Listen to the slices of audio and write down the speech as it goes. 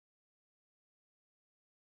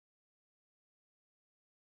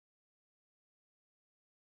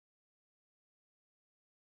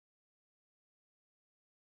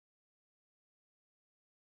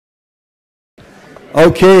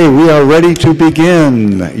Okay, we are ready to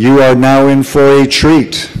begin. You are now in for a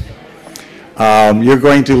treat. You're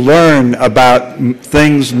going to learn about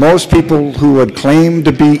things most people who would claim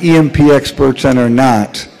to be EMP experts and are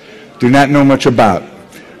not, do not know much about.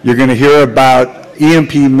 You're going to hear about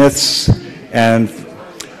EMP myths and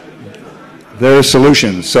their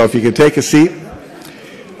solutions. So if you could take a seat.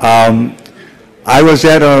 I was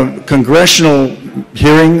at a congressional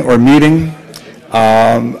hearing or meeting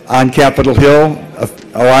on Capitol Hill,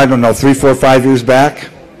 I don't know, 3, 4, 5 years back.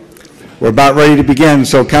 We're about ready to begin,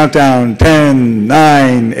 so countdown, 10,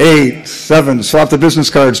 9, 8, 7, swap the business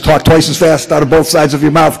cards, talk twice as fast out of both sides of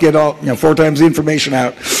your mouth, get all, 4 times the information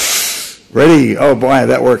out. Ready? Oh boy,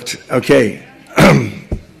 that worked. Okay.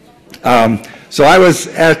 So I was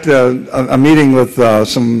at a meeting with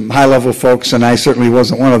some high-level folks, and I certainly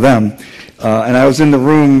wasn't one of them. And I was in the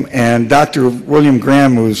room, and Dr. William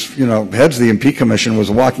Graham, who's, heads the EMP Commission, was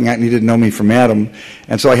walking out, and he didn't know me from Adam.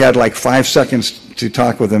 And so I had like 5 seconds to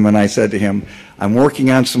talk with him, and I said to him, I'm working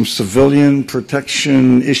on some civilian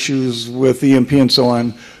protection issues with EMP and so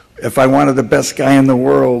on. If I wanted the best guy in the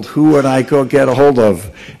world, who would I go get a hold of?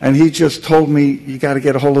 And he just told me, you got to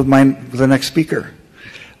get a hold of the next speaker.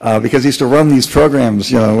 Because he used to run these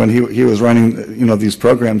programs, when he was running, these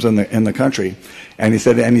programs in the country, and he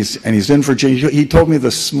said, and he's in Virginia. He told me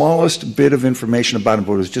the smallest bit of information about him,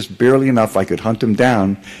 but it was just barely enough I could hunt him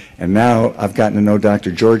down. And now I've gotten to know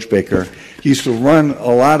Dr. George Baker. He used to run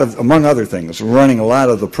a lot of, among other things, running a lot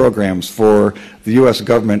of the programs for the U.S.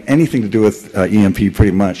 government, anything to do with EMP,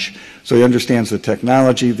 pretty much. So he understands the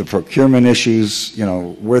technology, the procurement issues,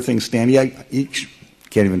 where things stand. He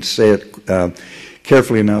can't even say it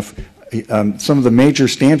carefully enough. Some of the major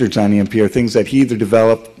standards on EMP are things that he either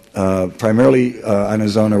developed primarily on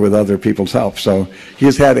his own or with other people's help. So he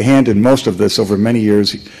has had a hand in most of this over many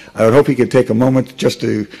years. I would hope he could take a moment just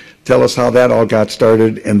to tell us how that all got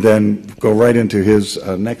started and then go right into his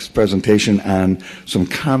next presentation on some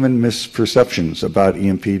common misperceptions about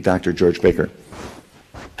EMP. Dr. George Baker.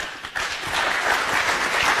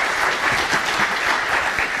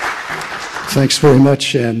 Thanks very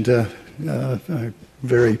much, and I'm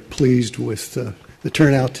very pleased with the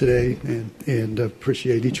turnout today and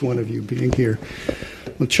appreciate each one of you being here.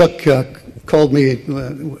 Well, Chuck called me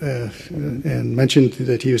and mentioned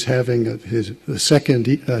that he was having the second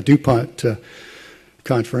Dupont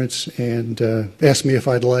conference and asked me if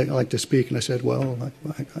I'd like to speak. And I said, well,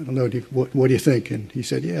 I don't know, what do you think? And he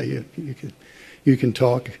said, yeah, you can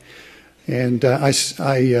talk. And I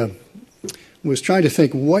was trying to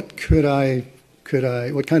think, what kind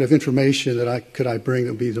of information could I bring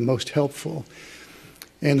that would be the most helpful?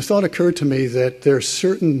 And the thought occurred to me that there are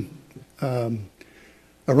certain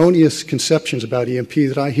erroneous conceptions about EMP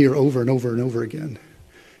that I hear over and over and over again,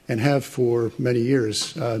 and have for many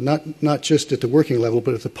years, not just at the working level,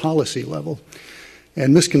 but at the policy level.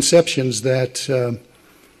 And misconceptions that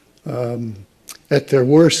at their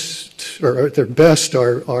worst or at their best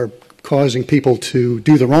are causing people to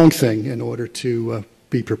do the wrong thing in order to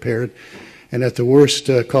be prepared, and at the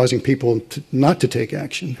worst, causing people not to take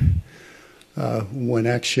action when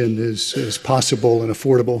action is possible and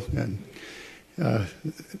affordable. And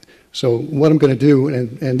so what I'm going to do,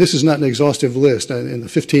 and this is not an exhaustive list. In the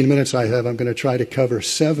 15 minutes I have, I'm going to try to cover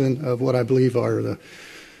 7 of what I believe are the,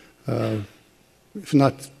 if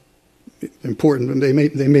not important, they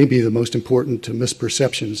may be the most important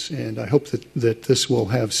misperceptions. And I hope that this will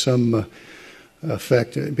have some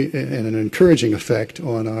effect and an encouraging effect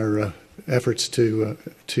on our efforts to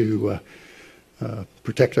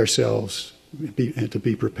protect ourselves and to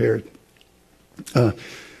be prepared.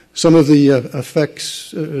 Some of the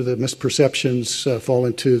effects, the misperceptions, fall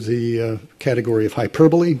into the category of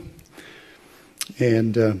hyperbole,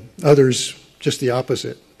 and others just the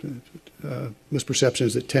opposite,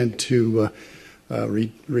 misperceptions that tend to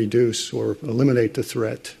reduce or eliminate the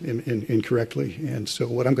threat incorrectly. And so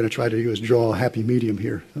what I'm going to try to do is draw a happy medium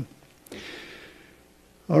here.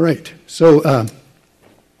 All right, so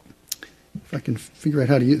if I can figure out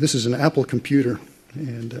how to use this, is an Apple computer,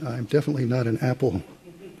 and I'm definitely not an Apple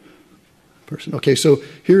person. Okay, so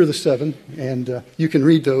here are the 7, and you can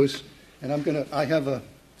read those. And I have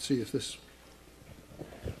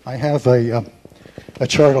a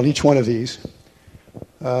chart on each one of these.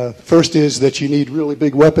 First is that you need really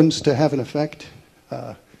big weapons to have an effect,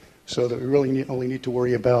 so that we really only need to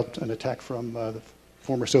worry about an attack from the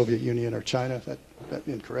former Soviet Union or China. That's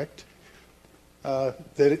incorrect. That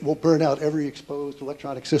it will burn out every exposed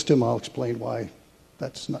electronic system. I'll explain why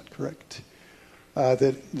that's not correct. That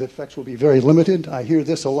the effects will be very limited. I hear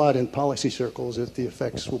this a lot in policy circles, that the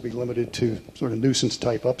effects will be limited to sort of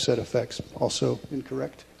nuisance-type upset effects. Also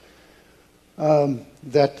incorrect.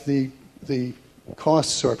 that the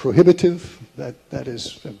costs are prohibitive, that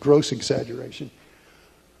is a gross exaggeration,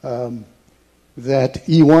 that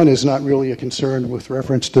E1 is not really a concern with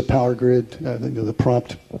reference to power grid. The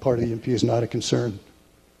prompt part of the EMP is not a concern.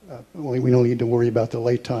 We don't need to worry about the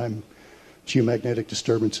late time geomagnetic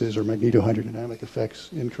disturbances or magnetohydrodynamic effects.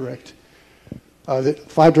 Incorrect. That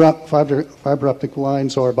fiber optic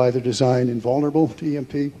lines are by their design invulnerable to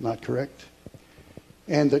EMP. Not correct.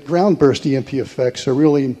 And that ground burst EMP effects are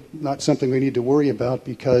really not something we need to worry about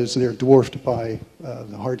because they're dwarfed by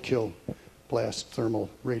the hard kill blast thermal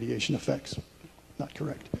radiation effects. Not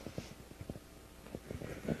correct.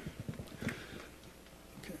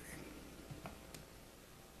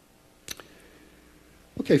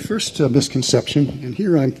 Okay, first misconception, and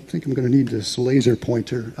here I think I'm going to need this laser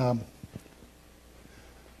pointer.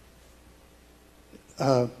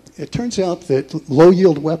 It turns out that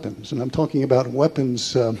low-yield weapons, and I'm talking about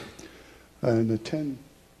weapons in the 10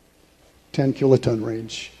 kiloton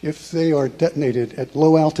range, if they are detonated at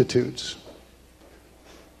low altitudes,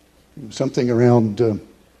 something around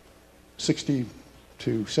 60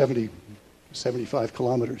 to 70, 75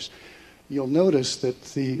 kilometers, you'll notice that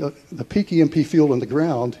the peak EMP field on the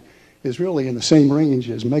ground is really in the same range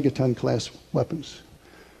as megaton class weapons.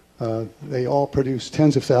 They all produce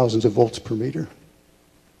tens of thousands of volts per meter.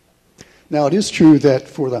 Now, it is true that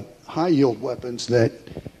for the high-yield weapons that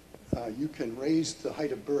you can raise the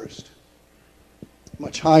height of burst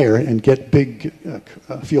much higher and get big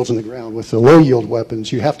fields in the ground. With the low-yield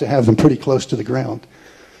weapons, you have to have them pretty close to the ground.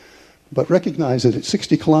 But recognize that at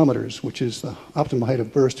 60 kilometers, which is the optimal height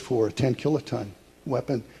of burst for a 10 kiloton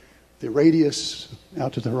weapon, the radius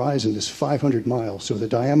out to the horizon is 500 miles. So the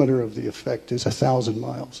diameter of the effect is 1,000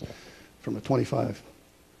 miles from a 25,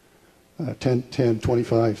 10,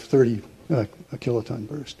 25, 30 a kiloton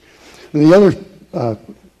burst. And the other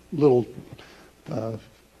little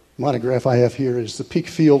monograph I have here is the peak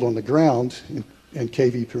field on the ground in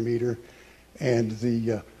kV per meter and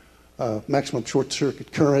the maximum short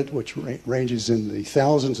circuit current, which ranges in the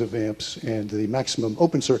thousands of amps, and the maximum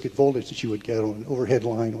open circuit voltage that you would get on an overhead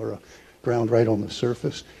line or a ground right on the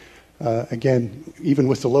surface. Again, even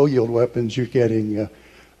with the low yield weapons, you're getting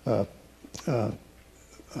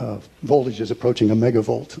voltages approaching a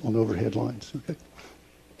megavolt on overhead lines. Okay.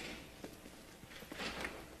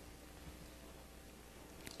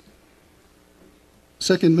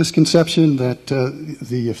 Second misconception, that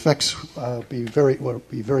the effects will be very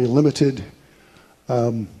limited.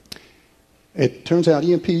 It turns out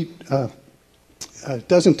EMP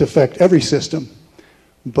doesn't affect every system,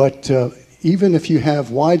 but even if you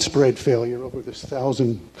have widespread failure over this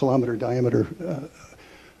 1,000-kilometer diameter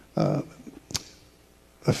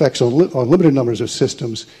effects on limited numbers of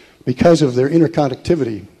systems, because of their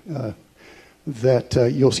interconnectivity, that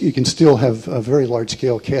you can still have very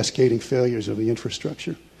large-scale cascading failures of the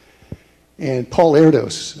infrastructure. And Paul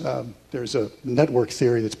Erdos, there's a network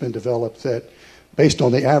theory that's been developed that, based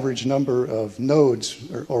on the average number of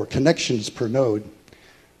nodes or connections per node,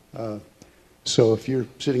 so if you're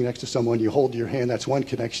sitting next to someone, you hold your hand, that's one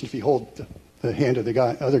connection. If you hold the hand of the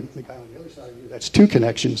guy on the other side of you, that's two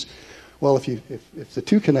connections. Well, if the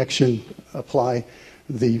two connection apply,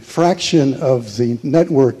 the fraction of the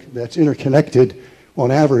network that's interconnected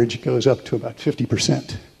on average goes up to about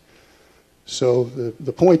 50%. So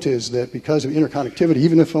the point is that because of interconnectivity,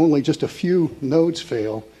 even if only just a few nodes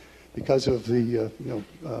fail, because of the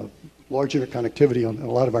large interconnectivity on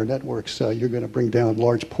a lot of our networks, you're going to bring down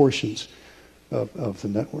large portions of the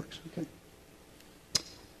networks. Okay.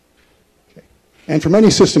 And for many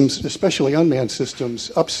systems, especially unmanned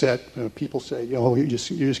systems, upset, people say, you're just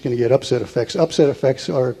going to get upset effects. Upset effects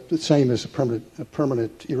are the same as a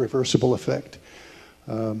permanent irreversible effect.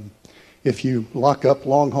 If you lock up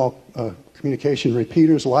long-haul communication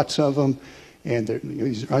repeaters, lots of them, and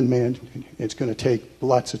these are unmanned, it's going to take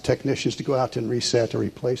lots of technicians to go out and reset or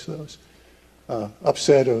replace those.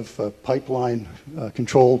 Upset of pipeline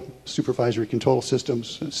control, supervisory control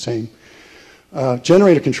systems, same.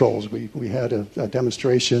 Generator controls, we had a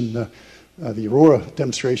demonstration, the Aurora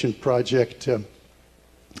demonstration project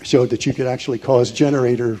showed that you could actually cause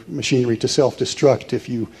generator machinery to self-destruct if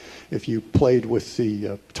you played with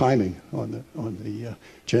the timing on the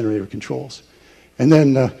generator controls. And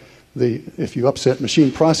then if you upset machine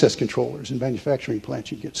process controllers in manufacturing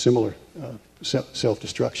plants, you get similar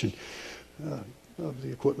self-destruction of the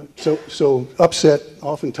equipment. So upset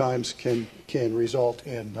oftentimes can result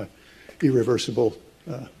in irreversible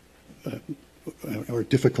or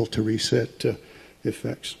difficult to reset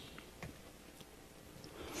effects.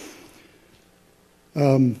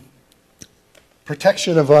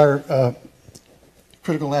 Protection of our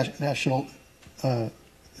critical national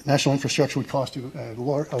national infrastructure would cost a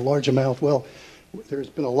large amount. Well, there's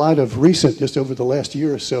been a lot of recent, just over the last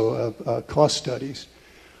year or so, cost studies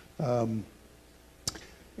and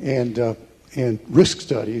risk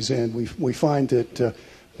studies, and we find that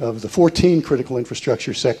of the 14 critical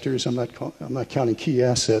infrastructure sectors, I'm not counting key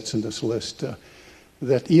assets in this list,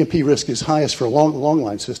 that EMP risk is highest for long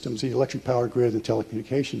line systems, the electric power grid and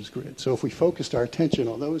telecommunications grid. So if we focused our attention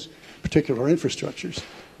on those particular infrastructures,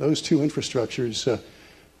 those two infrastructures,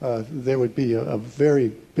 there would be a very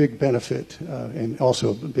big benefit and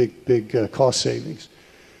also big cost savings.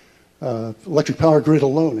 Electric power grid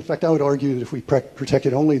alone, in fact, I would argue that if we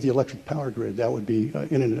protected only the electric power grid, that would be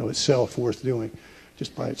in and of itself worth doing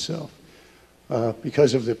just by itself.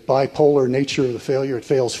 Because of the bipolar nature of the failure, it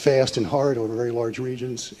fails fast and hard over very large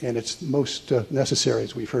regions, and it's most necessary,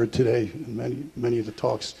 as we've heard today in many of the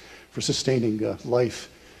talks, for sustaining life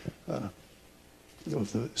of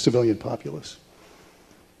the civilian populace.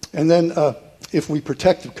 And then if we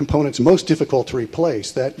protect the components most difficult to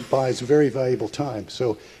replace, that buys very valuable time.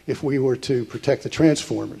 So if we were to protect the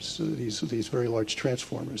transformers, these very large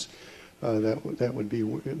transformers, that would be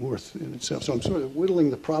worth in itself. So I'm sort of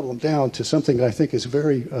whittling the problem down to something that I think is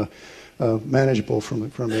very manageable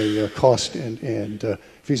from a cost and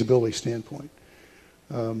feasibility standpoint.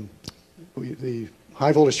 The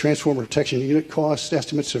high voltage transformer protection unit cost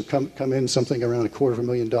estimates have come in something around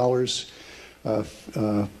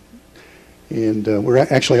 $250,000. And we're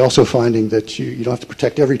actually also finding that you don't have to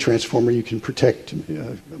protect every transformer. You can protect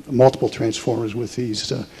multiple transformers with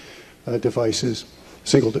these devices,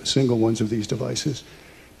 single ones of these devices.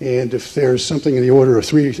 And if there's something in the order of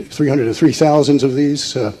 300 to 3,000 of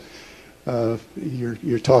these,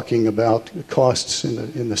 you're talking about costs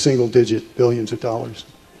in the single-digit billions of dollars.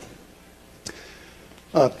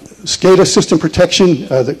 SCADA system protection,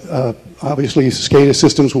 obviously SCADA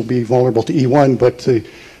systems will be vulnerable to E1, but you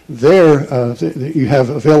have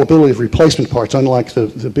availability of replacement parts, unlike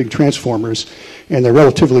the big transformers, and they're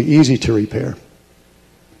relatively easy to repair.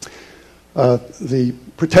 The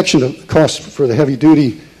protection of costs for the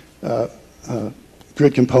heavy-duty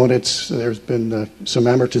grid components, there's been some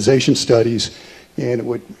amortization studies, and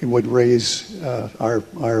it would raise our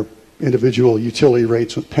individual utility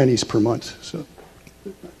rates with pennies per month, so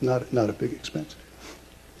not a big expense.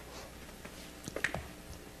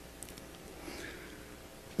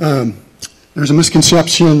 There's a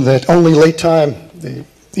misconception that only late time, the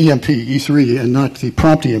EMP, E3, and not the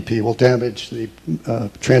prompt EMP will damage the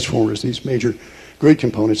transformers, these major grid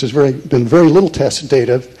components. There's been very little test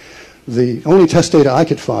data. The only test data I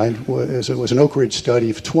could find was an Oak Ridge study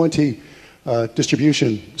of 20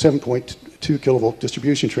 distribution, 7.2 kilovolt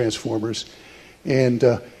distribution transformers, and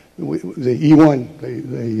the E1,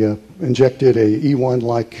 they injected a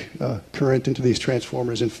E1-like current into these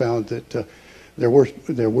transformers and found that there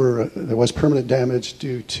was permanent damage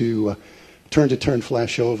due to turn-to-turn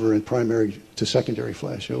flashover and primary to secondary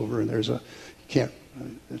flashover. And there's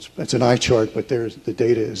it's an eye chart, but the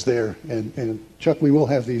data is there. And Chuck, we will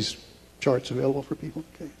have these charts available for people.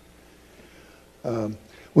 Okay.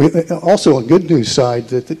 Also, a good news side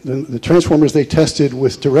that the transformers they tested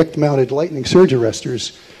with direct-mounted lightning surge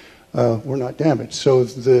arresters were not damaged. So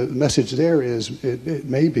the message there is it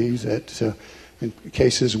may be that in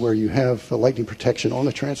cases where you have lightning protection on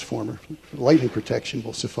the transformer, lightning protection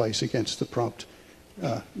will suffice against the prompt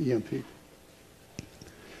EMP.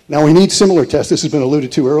 Now we need similar tests. This has been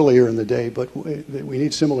alluded to earlier in the day, but we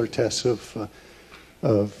need similar tests of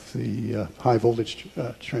the high voltage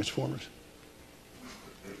transformers.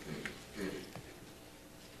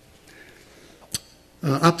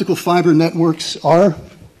 Optical fiber networks are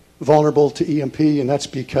vulnerable to EMP, and that's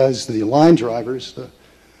because the line drivers, the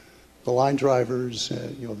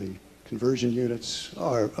conversion units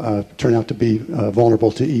turn out to be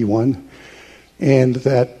vulnerable to E1, and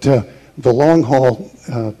that the long haul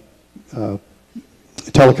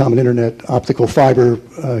telecom and internet optical fiber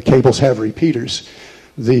cables have repeaters.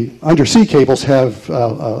 The undersea cables have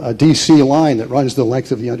a DC line that runs the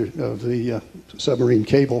length of the submarine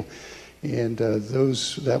cable, and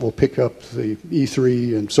that will pick up the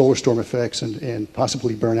E3 and solar storm effects and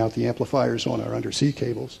possibly burn out the amplifiers on our undersea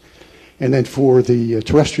cables. And then for the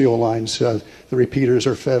terrestrial lines, the repeaters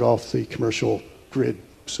are fed off the commercial grid,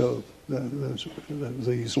 so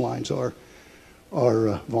these lines are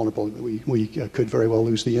vulnerable. We could very well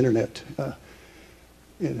lose the internet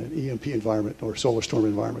in an EMP environment or solar storm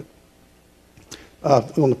environment.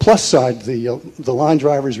 On the plus side, the line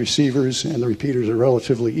drivers, receivers, and the repeaters are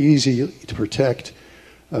relatively easy to protect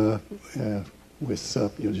with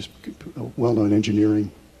just well-known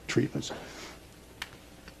engineering treatments.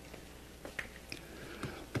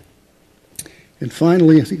 And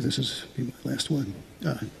finally, I think this is my last one.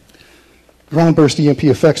 Ground burst EMP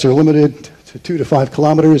effects are limited to 2 to 5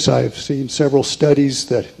 kilometers. I've seen several studies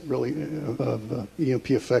that really of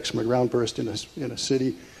EMP effects from a ground burst in a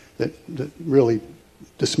city that really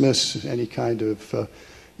dismiss any kind of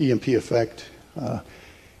EMP effect. The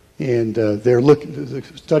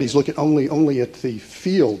studies look at only at the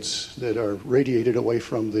fields that are radiated away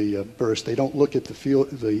from the burst. They don't look at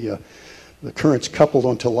the currents coupled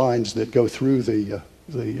onto lines that go through the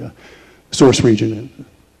source region.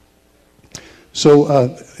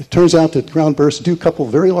 So it turns out that ground bursts do couple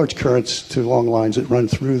very large currents to long lines that run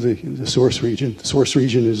through the source region. The source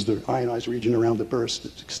region is the ionized region around the burst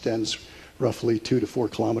that extends roughly 2 to 4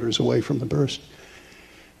 kilometers away from the burst.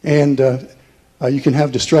 And you can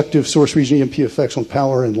have destructive source region EMP effects on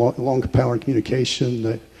power and long power and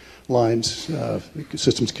communication lines,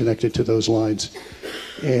 systems connected to those lines,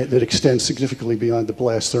 and that extend significantly beyond the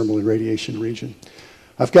blast, thermal, and radiation region.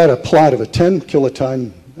 I've got a plot of a 10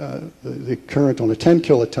 kiloton, the current on a 10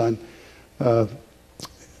 kiloton,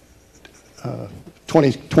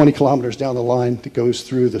 20 kilometers down the line that goes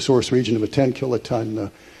through the source region of a 10 kiloton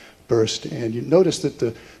burst. And you notice that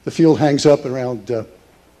the field hangs up around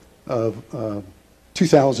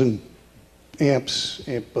 2,000 amps,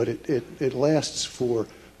 but it lasts for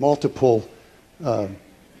multiple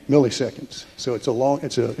milliseconds. So it's a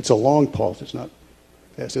long pulse. It's not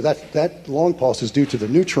fast. So that long pulse is due to the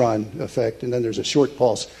neutron effect, and then there's a short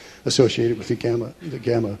pulse associated with the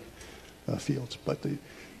gamma fields. But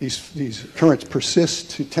these currents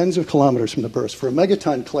persist to tens of kilometers from the burst. For a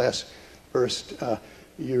megaton class burst,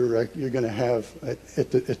 you're going to have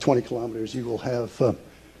at 20 kilometers, you will have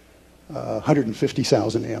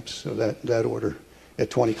 150,000 amps, so that order at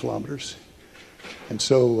 20 kilometers. And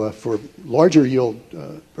so for larger yield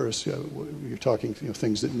bursts, you're talking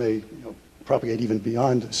things that may propagate even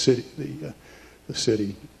beyond the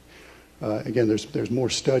city. Again, there's more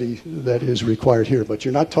study that is required here, but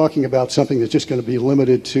you're not talking about something that's just going to be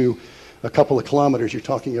limited to a couple of kilometers. You're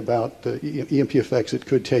talking about the EMP effects that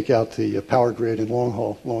could take out the power grid and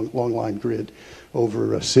long line grid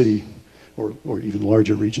over a city or even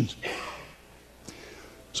larger regions.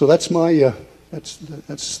 So that's my that's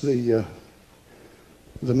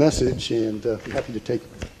the message, and I'm happy to take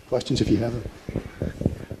questions if you have them.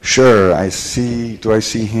 Sure. Do I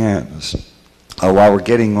see hands? While we're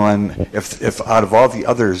getting on, if out of all the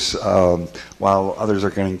others, while others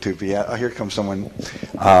are going to be, here comes someone.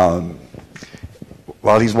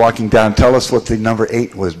 While he's walking down, tell us what the number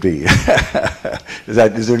 8 would be. Is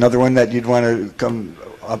there another one that you'd want to come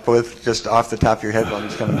up with just off the top of your head while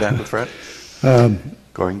he's coming down with Fred?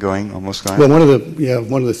 Going, almost gone. Well, one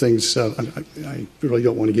of the things I really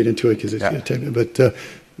don't want to get into it because but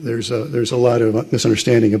there's a lot of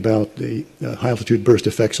misunderstanding about the high altitude burst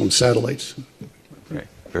effects on satellites. Right.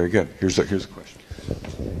 Very good. Here's a question.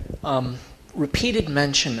 Repeated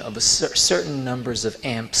mention of certain numbers of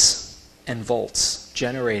amps and volts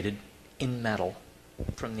generated in metal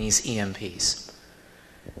from these EMPs.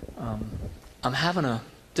 I'm having a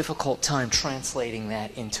difficult time translating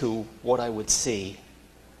that into what I would see.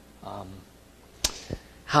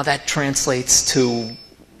 How that translates to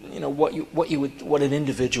what an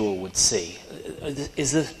individual would see.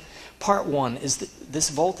 Is the part one is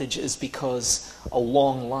this voltage is because a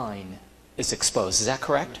long line is exposed. Is that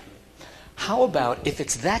correct? How about if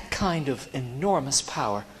it's that kind of enormous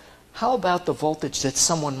power? How about the voltage that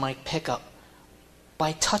someone might pick up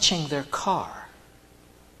by touching their car?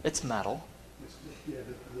 It's metal. Yeah,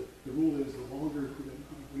 the rule is the longer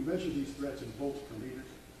we measure these threads in volts per meter.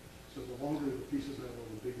 So the longer the piece of metal,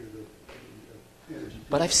 the bigger the energy.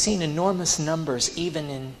 But I've seen enormous numbers even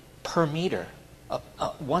in per meter.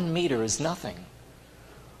 1 meter is nothing.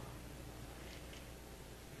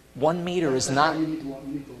 1 meter is not. You need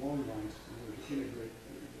the long lines in order to integrate.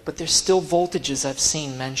 But there's still voltages I've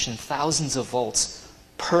seen mentioned, thousands of volts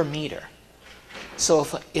per meter. So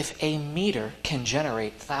if a meter can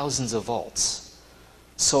generate thousands of volts,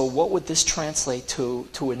 so what would this translate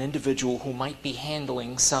to an individual who might be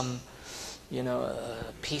handling some,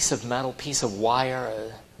 a piece of metal, piece of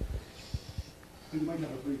wire? You might have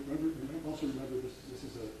also remember this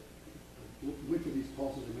is a width of these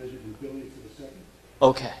pulses are measured in billionths of a second.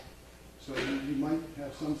 Okay. So you might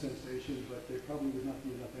have some sensation, but there probably would not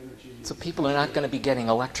be enough energy. So people are not going to be getting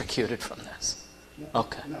electrocuted from this. Yeah.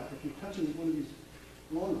 Okay. Now, if you're touching one of these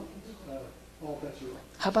long lines, all bets are off.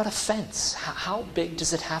 How about a fence? How big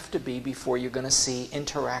does it have to be before you're going to see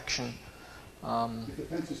interaction? If the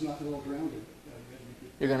fence is not well grounded,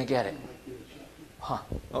 You're going to get it. you might get a shot.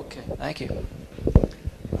 Huh. Okay. Thank you.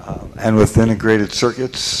 and with integrated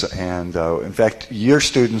circuits. And in fact, your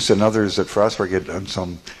students and others at Frostburg had done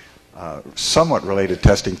some somewhat related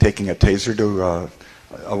testing, taking a taser to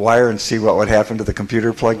a wire and see what would happen to the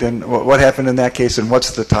computer plugged in. What happened in that case, and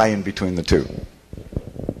what's the tie-in between the two?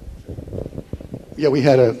 Yeah,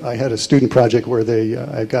 I had a student project where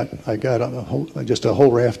I got just a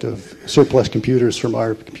whole raft of surplus computers from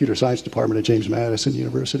our computer science department at James Madison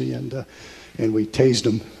University, and we tased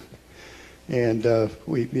them, and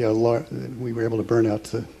we were able to burn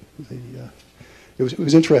out it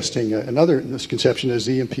was interesting. Another misconception is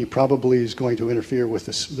EMP probably is going to interfere with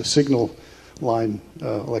the signal line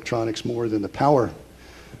electronics more than the power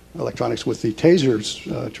electronics. With the tasers,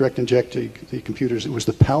 direct inject the computers, it was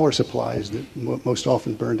the power supplies that most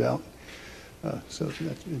often burned out. So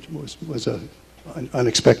that was an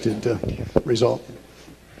unexpected result.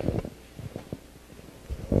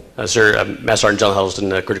 Sir, Master Sergeant John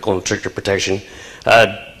Huddleston, Critical Infrastructure Protection.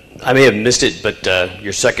 I may have missed it, but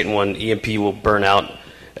your second one, EMP will burn out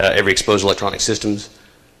every exposed electronic systems.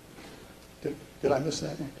 Did I miss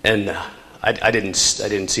that one? And I didn't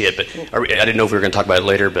see it, but I didn't know if we were going to talk about it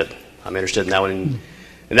later. But I'm interested in that one,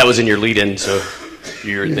 and that was in your lead-in, so that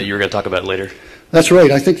you were going to talk about it later. That's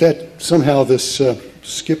right. I think that somehow this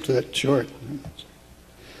skipped that chart,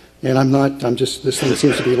 and I'm not. I'm just. This thing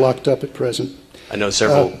seems to be locked up at present. I know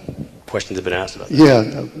several questions have been asked about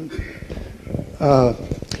that. Yeah.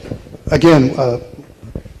 Again,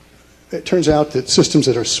 it turns out that systems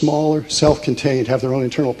that are smaller, self-contained, have their own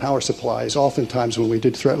internal power supplies. Oftentimes, when we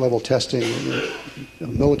did threat level testing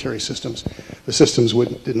in military systems, the systems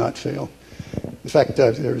did not fail. In fact,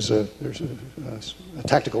 there's a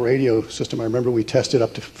tactical radio system. I remember we tested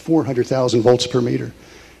up to 400,000 volts per meter,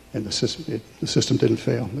 and the system didn't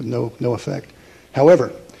fail. No effect.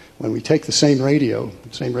 However, when we take the same radio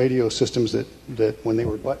systems that when they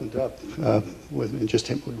were buttoned up and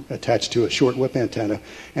just attached to a short whip antenna,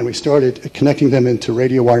 and we started connecting them into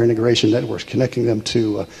radio wire integration networks, connecting them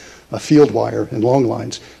to a field wire and long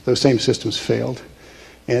lines, those same systems failed.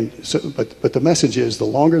 And so, but the message is, the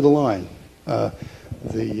longer the line,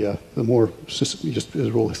 the more, just as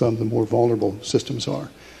a rule of thumb, the more vulnerable systems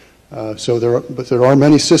are. So there are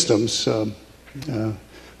many systems.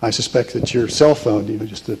 I suspect that your cell phone,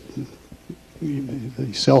 just the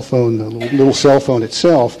cell phone, the little cell phone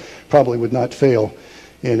itself, probably would not fail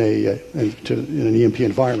in an EMP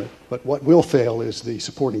environment. But what will fail is the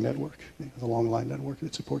supporting network, the long line network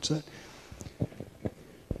that supports that.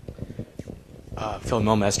 Phil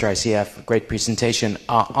Milmaster, ICF, great presentation.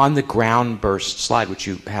 On the ground burst slide, which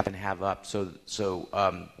you happen to have up, 20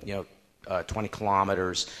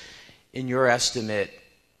 kilometers, in your estimate,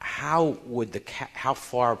 how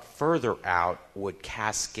far further out would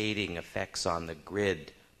cascading effects on the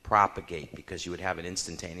grid propagate? Because you would have an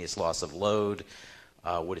instantaneous loss of load.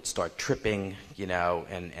 Would it start tripping,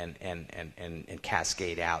 and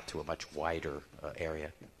cascade out to a much wider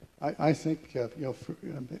area? I think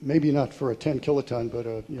maybe not for a 10 kiloton, but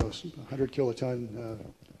a 100 kiloton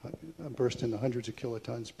burst in the hundreds of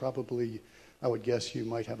kilotons. Probably, I would guess you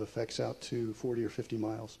might have effects out to 40 or 50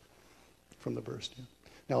 miles from the burst. Yeah.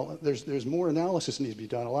 Now, there's more analysis that needs to be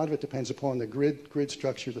done. A lot of it depends upon the grid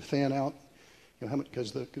structure, the fan out.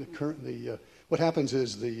 Because what happens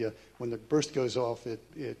is when the burst goes off,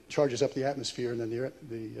 it charges up the atmosphere, and then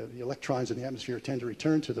the electrons in the atmosphere tend to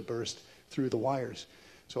return to the burst through the wires.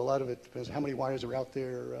 So a lot of it depends on how many wires are out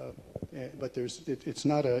there. But it's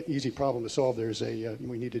not an easy problem to solve.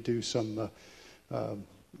 We need to do some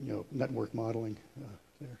network modeling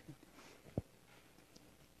there.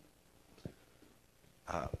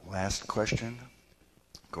 Last question.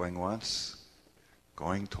 Going once,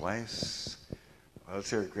 going twice. Well, let's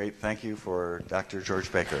hear a great thank you for Dr.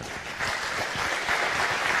 George Baker.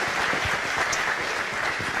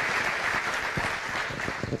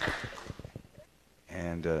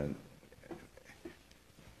 And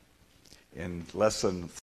in less than